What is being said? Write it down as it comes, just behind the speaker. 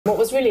What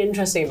was really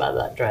interesting about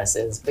that dress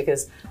is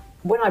because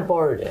when I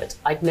borrowed it,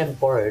 I'd never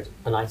borrowed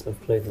an item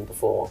of clothing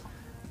before,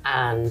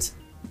 and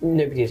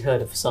nobody had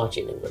heard of Versace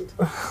in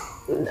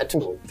England at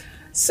all.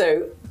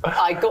 So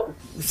I got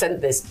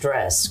sent this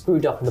dress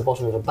screwed up in the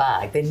bottom of a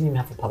bag. They didn't even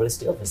have a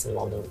publicity office in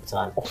London at the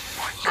time.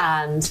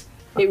 And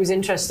it was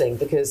interesting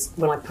because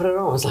when I put it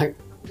on, I was like,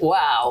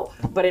 wow.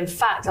 But in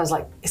fact, I was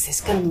like, is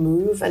this going to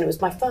move? And it was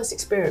my first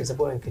experience of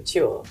wearing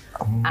couture.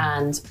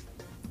 And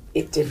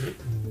it didn't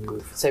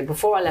move. So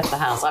before I left the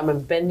house, I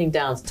remember bending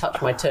down to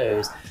touch my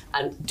toes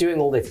and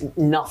doing all this,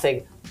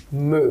 nothing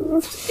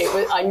moved.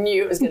 I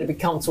knew it was going to be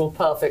comfortable,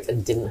 perfect,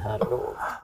 and didn't hurt at all.